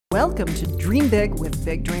Welcome to Dream Big with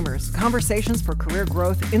Big Dreamers, conversations for career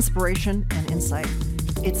growth, inspiration, and insight.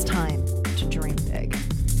 It's time to dream big.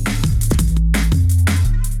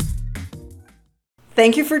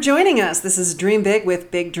 Thank you for joining us. This is Dream Big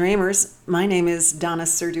with Big Dreamers. My name is Donna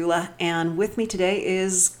Serdula, and with me today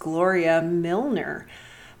is Gloria Milner.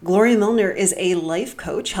 Gloria Milner is a life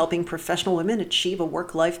coach helping professional women achieve a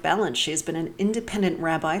work-life balance. She has been an independent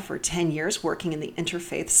rabbi for 10 years working in the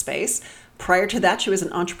interfaith space. Prior to that, she was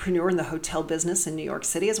an entrepreneur in the hotel business in New York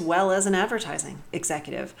City, as well as an advertising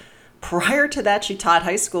executive. Prior to that, she taught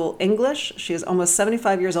high school English. She is almost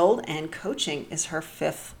 75 years old, and coaching is her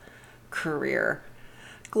fifth career.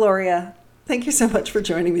 Gloria, thank you so much for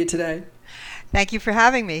joining me today. Thank you for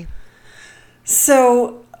having me.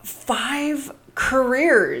 So, 5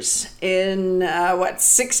 careers in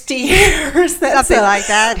 60 years? Something like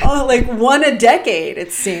that. Oh, like one a decade,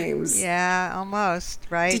 it seems. Yeah, almost,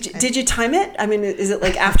 right? Did you time it? I mean, is it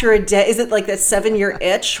like after a day? Is it like that 7-year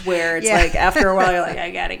itch where it's like after a while you're like, I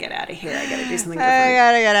gotta get out of here. I gotta do something different. I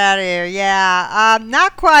gotta get out of here. Yeah,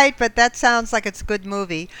 not quite, but that sounds like it's a good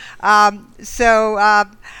movie.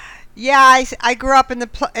 Yeah, I grew up in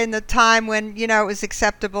the time when it was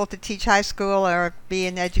acceptable to teach high school or be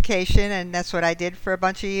in education, and that's what I did for a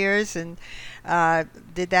bunch of years, and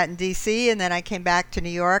did that in D.C. and then I came back to New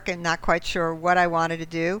York and not quite sure what I wanted to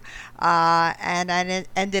do, and I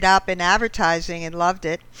ended up in advertising and loved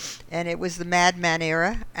it, and it was the Mad Men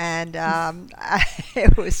era, and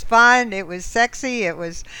it was fun, it was sexy, it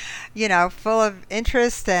was full of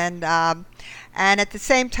interest, and at the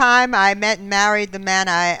same time, I met and married the man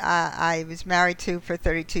I was married to for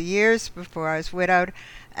 32 years before I was widowed,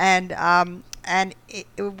 and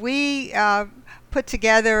we put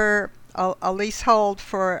together a leasehold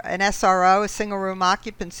for an SRO, a single room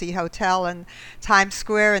occupancy hotel in Times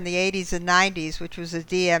Square in the 80s and 90s, which was a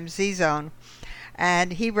DMZ zone,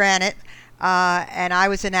 and he ran it. And I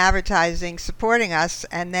was in advertising supporting us,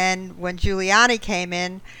 and then when Giuliani came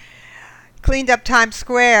in, cleaned up Times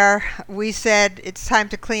Square, we said it's time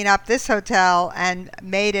to clean up this hotel and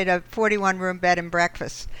made it a 41-room bed and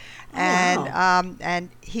breakfast. And wow. And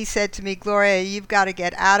he said to me, Gloria, you've got to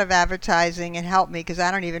get out of advertising and help me because I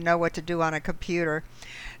don't even know what to do on a computer.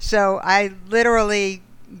 So I literally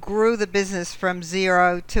grew the business from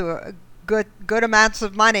zero to a good amounts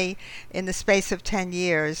of money in the space of 10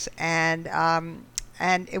 years. And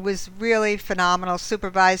it was really phenomenal.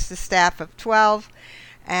 Supervised the staff of 12.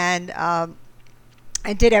 And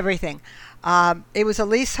did everything. It was a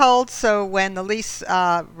leasehold, so when the lease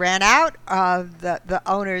ran out, the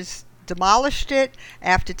owners demolished it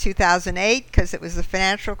after 2008 because it was the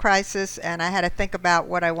financial crisis, and I had to think about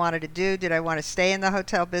what I wanted to do. Did I want to stay in the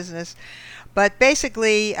hotel business? But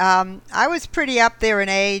basically, I was pretty up there in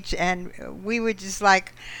age, and we were just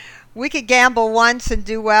like, we could gamble once and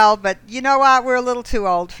do well, but you know what? We're a little too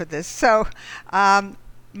old for this. So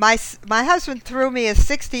my husband threw me a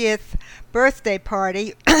 60th birthday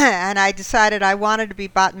party, and I decided I wanted to be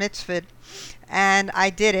bat mitzvahed, and I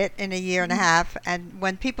did it in a year and a half. And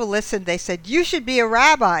when people listened, they said, you should be a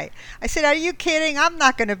rabbi. I said, are you kidding? I'm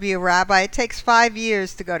not going to be a rabbi. It takes 5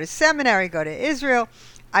 years to go to seminary, go to Israel.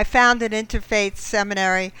 I found an interfaith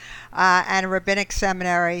seminary and a rabbinic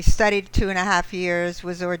seminary, studied 2.5 years,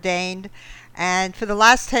 was ordained. And for the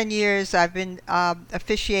last 10 years, I've been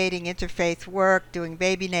officiating interfaith work, doing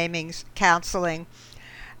baby namings, counseling,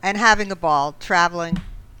 and having a ball, traveling.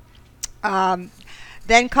 Then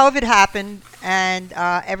COVID happened, and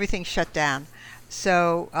everything shut down.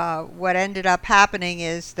 So what ended up happening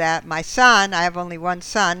is that my son, I have only one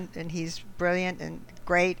son, and he's brilliant and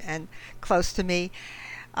great and close to me.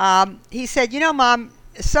 He said, Mom,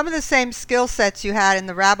 some of the same skill sets you had in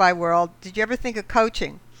the rabbi world, did you ever think of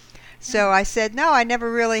coaching? So I said, no, I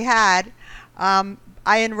never really had. I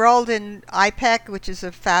enrolled in IPEC, which is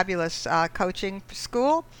a fabulous coaching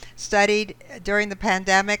school, studied during the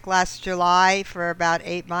pandemic last July for about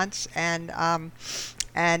 8 months, and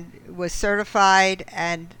was certified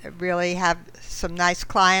and really have some nice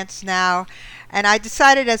clients now. And I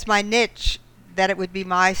decided as my niche that it would be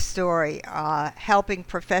my story, helping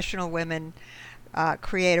professional women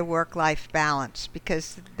create a work-life balance,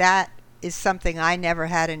 because that is something I never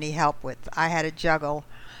had any help with. I had to juggle,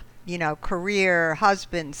 career,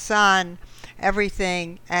 husband, son,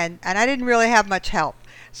 everything, and I didn't really have much help.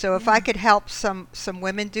 So if I could help some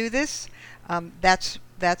women do this, that's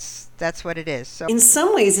what it is. So in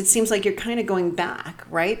some ways, it seems like you're kind of going back,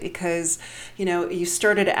 right? Because you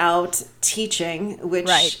started out teaching, which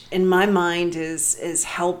right. in my mind is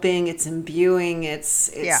helping, it's imbuing,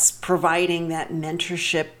 it's providing that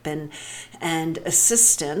mentorship and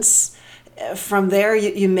assistance. from there,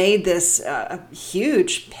 you made this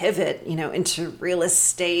huge pivot, into real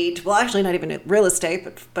estate. Well, actually, not even real estate,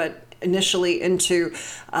 but initially into,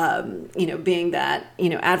 being that,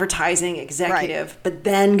 advertising executive, Right. but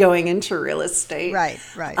then going into real estate. Right.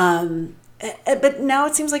 Right. But now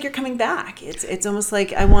it seems like you're coming back. It's almost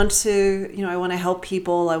like I want to help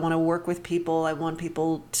people. I want to work with people. I want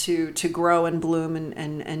people to grow and bloom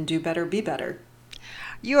and do better, be better.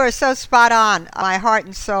 You are so spot on. My heart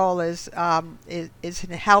and soul is in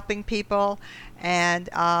helping people, and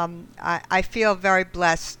I feel very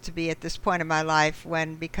blessed to be at this point in my life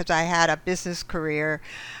because I had a business career,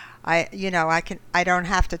 I don't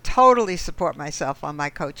have to totally support myself on my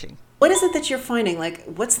coaching. What is it that you're finding? Like,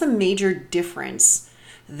 what's the major difference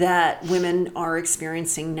that women are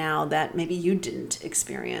experiencing now that maybe you didn't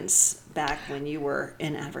experience back when you were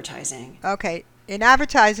in advertising? Okay, in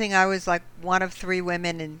advertising, I was like one of three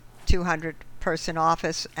women in 200-person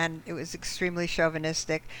office, and it was extremely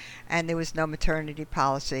chauvinistic, and there was no maternity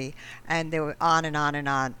policy, and there were on and on and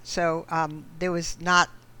on. So there was not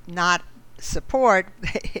support.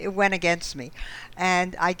 It went against me,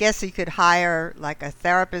 and I guess you could hire like a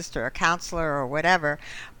therapist or a counselor or whatever,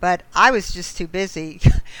 but I was just too busy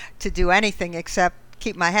to do anything except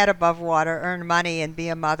keep my head above water, earn money, and be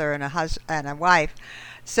a mother and a wife.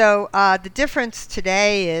 So the difference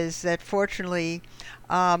today is that fortunately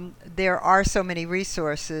there are so many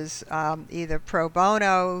resources, either pro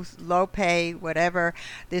bono, low pay, whatever.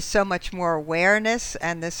 There's so much more awareness,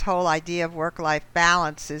 and this whole idea of work-life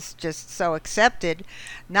balance is just so accepted,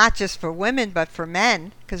 not just for women but for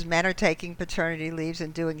men, because men are taking paternity leaves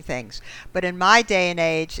and doing things. But in my day and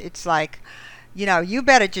age, it's like, you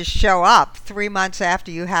better just show up 3 months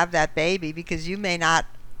after you have that baby because you may not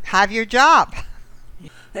have your job.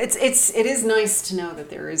 It is nice to know that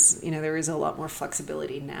there is a lot more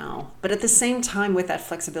flexibility now, but at the same time, with that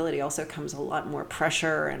flexibility also comes a lot more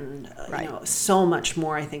pressure and Right. so much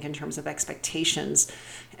more, I think, in terms of expectations.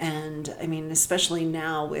 And I mean, especially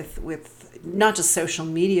now with not just social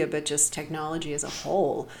media but just technology as a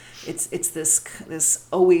whole, it's this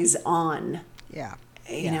always on, Yeah.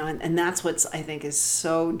 and that's what's, I think, is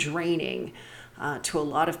so draining to a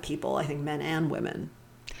lot of people, I think, men and women.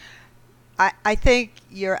 I think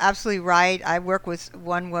you're absolutely right. I work with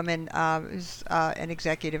one woman who's an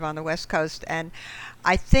executive on the West Coast, and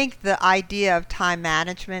I think the idea of time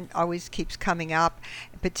management always keeps coming up,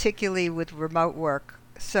 particularly with remote work.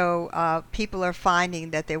 So people are finding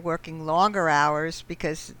that they're working longer hours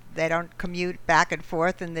because they don't commute back and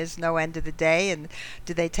forth, and there's no end of the day. And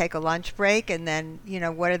do they take a lunch break? And then,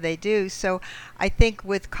 what do they do? So I think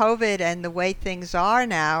with COVID and the way things are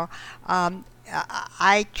now,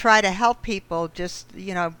 I try to help people just,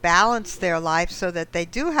 balance their life so that they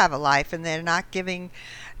do have a life and they're not giving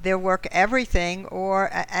their work everything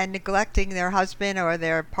and neglecting their husband or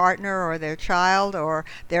their partner or their child or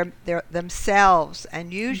their themselves.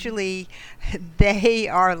 And usually they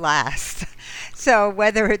are last. So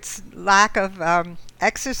whether it's lack of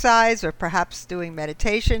exercise or perhaps doing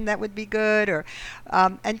meditation, that would be good.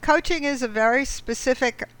 And coaching is a very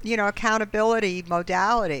specific, accountability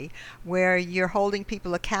modality where you're holding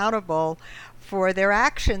people accountable for their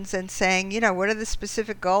actions and saying, what are the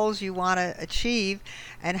specific goals you want to achieve,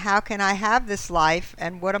 and how can I have this life,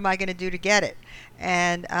 and what am I going to do to get it?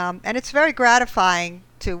 And it's very gratifying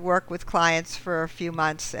to work with clients for a few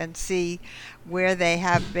months and see where they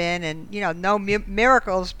have been, and no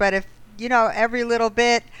miracles, but if every little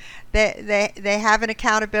bit they have an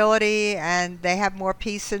accountability and they have more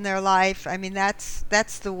peace in their life. I mean, that's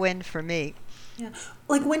the win for me. Yeah.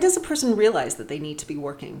 Like, when does a person realize that they need to be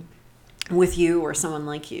working with you or someone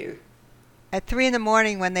like you? At 3 a.m.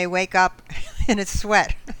 when they wake up in a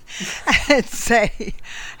sweat and say,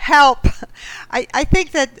 "Help!" I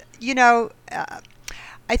think that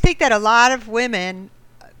I think that a lot of women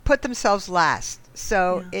put themselves last.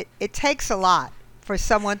 So Yeah. it takes a lot for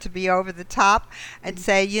someone to be over the top and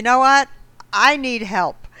say, "You know what? I need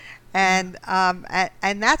help." And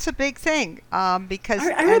that's a big thing because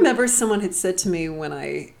I remember someone had said to me when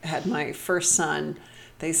I had my first son,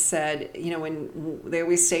 they said, when they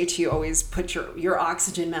always say to you, always put your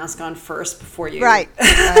oxygen mask on first before you. right,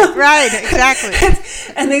 right, exactly.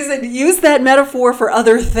 And they said, use that metaphor for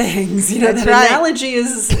other things. That's That right. analogy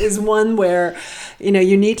is one where,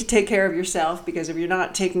 you need to take care of yourself, because if you're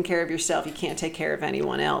not taking care of yourself, you can't take care of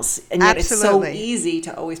anyone else. And yet Absolutely. it's so easy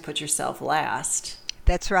to always put yourself last.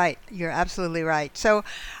 That's right. You're absolutely right. So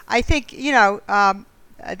I think,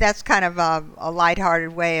 that's kind of a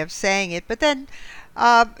lighthearted way of saying it. But then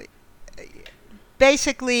uh,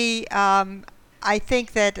 basically, I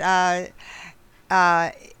think that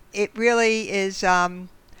it really is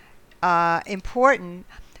important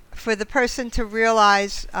for the person to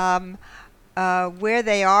realize where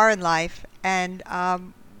they are in life and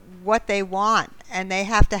what they want, and they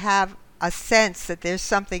have to have a sense that there's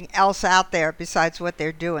something else out there besides what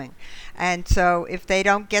they're doing. And so if they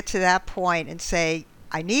don't get to that point and say,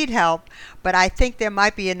 I need help, but I think there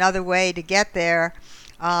might be another way to get there,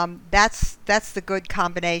 that's the good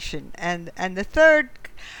combination. And the third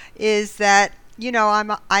is that,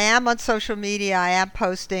 I am on social media, I am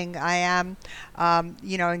posting, I am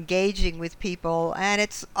engaging with people, and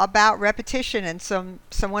it's about repetition. And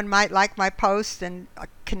someone might like my post and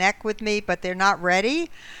connect with me, but they're not ready.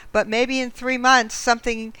 But maybe in 3 months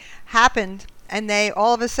something happened and they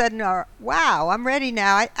all of a sudden are, wow, I'm ready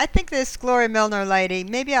now. I think this Gloria Milner lady,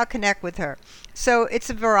 maybe I'll connect with her. So it's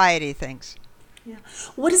a variety of things. Yeah.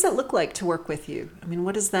 What does that look like to work with you? I mean,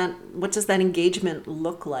 what does that engagement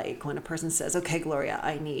look like when a person says, okay, Gloria,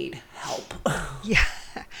 I need help? Yeah.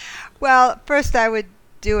 Well, first I would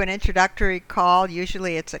do an introductory call.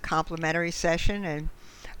 Usually it's a complimentary session, and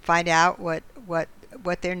find out what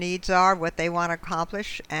their needs are, what they want to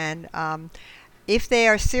accomplish, and if they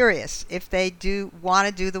are serious, if they do want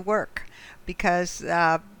to do the work, because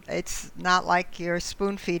it's not like you're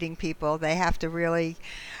spoon feeding people. They have to really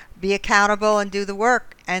be accountable and do the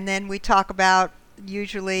work. And then we talk about,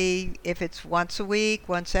 usually if it's once a week,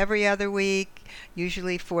 once every other week,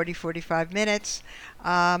 usually 45 minutes,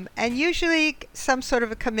 and usually some sort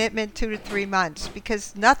of a commitment 2 to 3 months,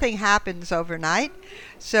 because nothing happens overnight.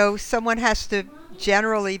 So someone has to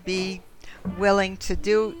generally be willing to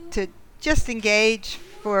just engage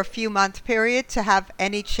for a few month period to have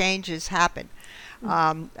any changes happen.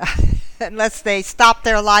 Unless they stop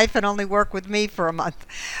their life and only work with me for a month.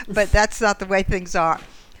 But that's not the way things are.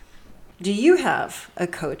 Do you have a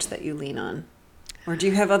coach that you lean on? Or do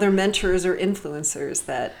you have other mentors or influencers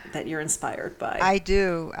that you're inspired by? I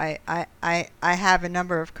do. I have a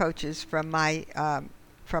number of coaches from my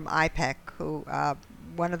from IPEC, who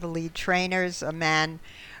one of the lead trainers, a man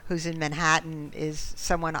who's in Manhattan, is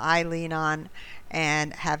someone I lean on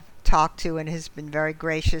and have talked to and has been very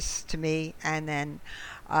gracious to me. And then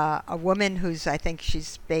a woman I think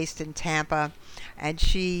she's based in Tampa, and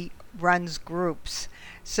she runs groups.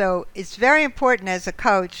 So it's very important as a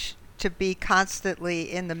coach to be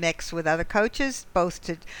constantly in the mix with other coaches, both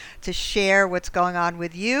to share what's going on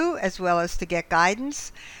with you as well as to get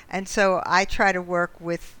guidance. And so I try to work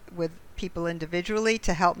with people individually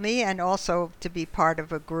to help me, and also to be part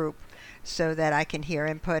of a group so that I can hear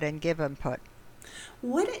input and give input.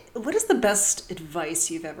 What is the best advice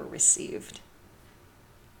you've ever received?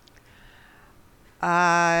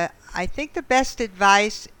 I think the best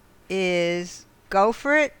advice is go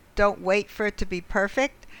for it. Don't wait for it to be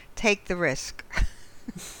perfect. Take the risk.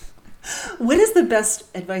 What is the best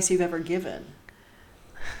advice you've ever given?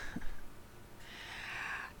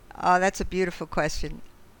 Oh, that's a beautiful question.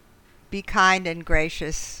 Be kind and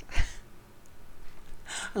gracious.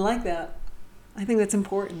 I like that. I think that's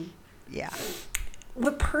important. Yeah.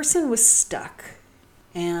 What person was stuck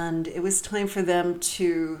and it was time for them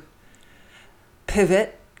to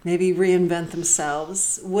pivot, maybe reinvent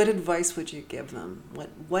themselves? What advice would you give them?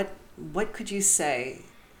 What could you say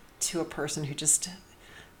to a person who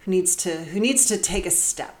needs to take a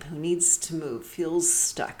step, who needs to move, feels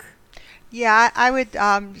stuck? Yeah, I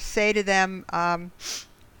would say to them,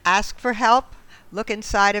 ask for help. Look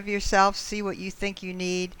inside of yourself, see what you think you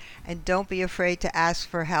need, and don't be afraid to ask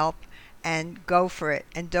for help, and go for it.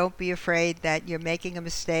 And don't be afraid that you're making a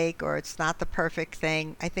mistake or it's not the perfect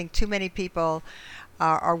thing. I think too many people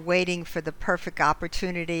are waiting for the perfect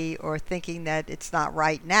opportunity, or thinking that it's not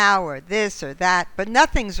right now, or this or that. But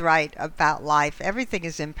nothing's right about life. Everything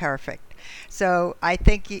is imperfect. So I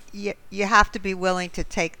think you have to be willing to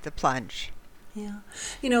take the plunge. Yeah.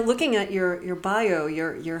 Looking at your bio,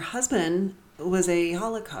 your husband was a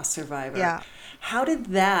Holocaust survivor. Yeah. How did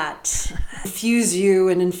that infuse you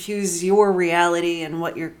and infuse your reality and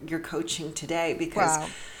what you're coaching today? Because Wow.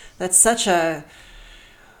 That's such a,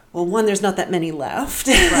 well, one, there's not that many left.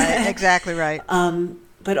 Right, exactly right.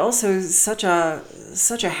 But also such a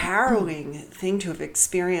harrowing thing to have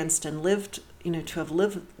experienced and lived, to have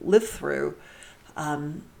lived through.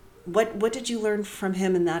 What did you learn from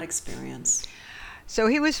him in that experience? So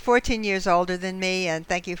he was 14 years older than me, and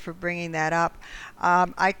thank you for bringing that up.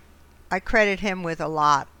 I credit him with a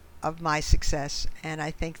lot of my success, and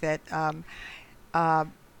I think that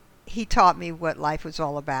he taught me what life was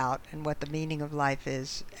all about and what the meaning of life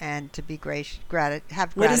is, and to be have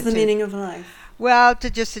gratitude. What is the meaning of life? Well, to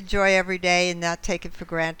just enjoy every day and not take it for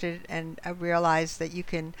granted, and I realize that you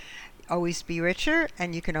can always be richer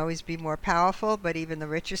and you can always be more powerful, but even the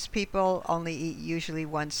richest people only eat usually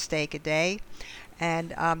one steak a day.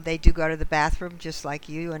 And they do go to the bathroom just like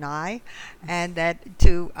you and I, and that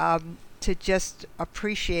to just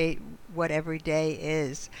appreciate what every day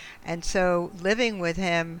is. And so living with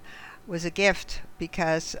him was a gift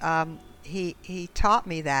because he taught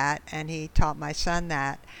me that, and he taught my son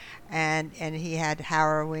that, and he had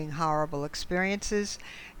harrowing, horrible experiences,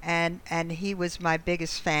 and he was my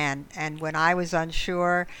biggest fan. And when I was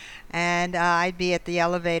unsure, and I'd be at the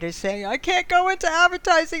elevator saying, I can't go into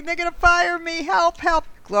advertising, they're going to fire me, help, help.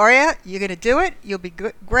 Gloria, you're going to do it. You'll be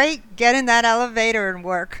great. Get in that elevator and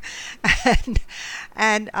work.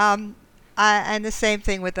 And the same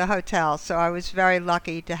thing with the hotel. So I was very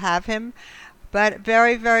lucky to have him, but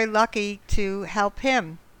very, very lucky to help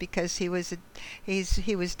him because he was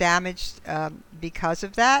damaged because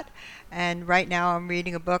of that. And right now I'm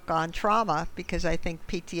reading a book on trauma because I think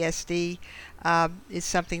PTSD is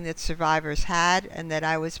something that survivors had, and that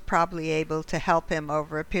I was probably able to help him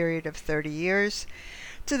over a period of 30 years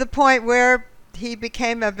to the point where he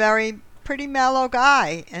became a pretty mellow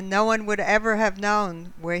guy, and no one would ever have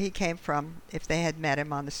known where he came from if they had met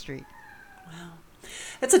him on the street. Wow.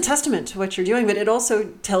 That's a testament to what you're doing, but it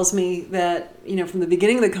also tells me that, from the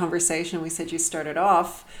beginning of the conversation, we said you started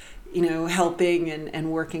off, helping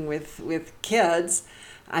and working with kids.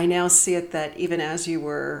 I now see it that even as you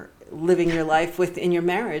were living your life within your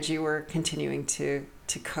marriage, you were continuing to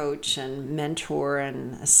coach and mentor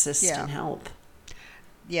and assist and help.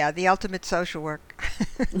 Yeah, the ultimate social work.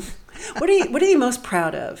 What are you most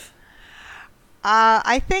proud of?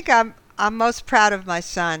 I think I'm most proud of my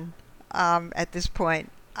son at this point.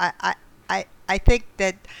 I think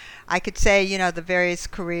that I could say, the various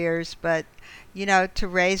careers, but, to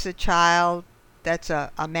raise a child that's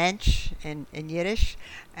a mensch in Yiddish,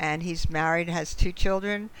 and he's married, has 2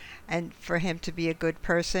 children, and for him to be a good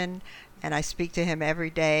person, and I speak to him every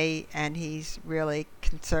day, and he's really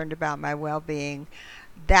concerned about my well-being.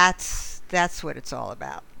 That's what it's all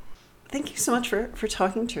about. Thank you so much for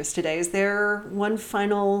talking to us today. Is there one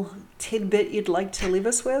final tidbit you'd like to leave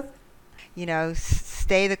us with?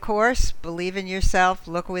 Stay the course, believe in yourself,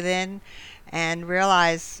 look within, and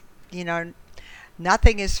realize,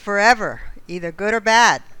 nothing is forever, either good or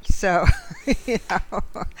bad. So,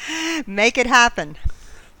 make it happen.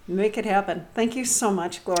 Make it happen. Thank you so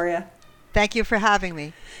much, Gloria. Thank you for having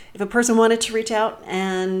me. If a person wanted to reach out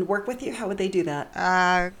and work with you, how would they do that?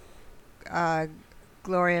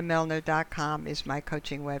 GloriaMilner.com is my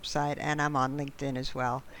coaching website, and I'm on LinkedIn as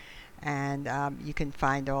well. And you can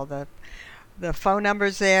find all the phone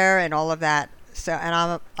numbers there and all of that. So, and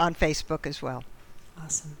I'm on Facebook as well.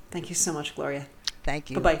 Awesome. Thank you so much, Gloria. Thank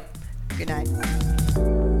you. Bye-bye. Good night.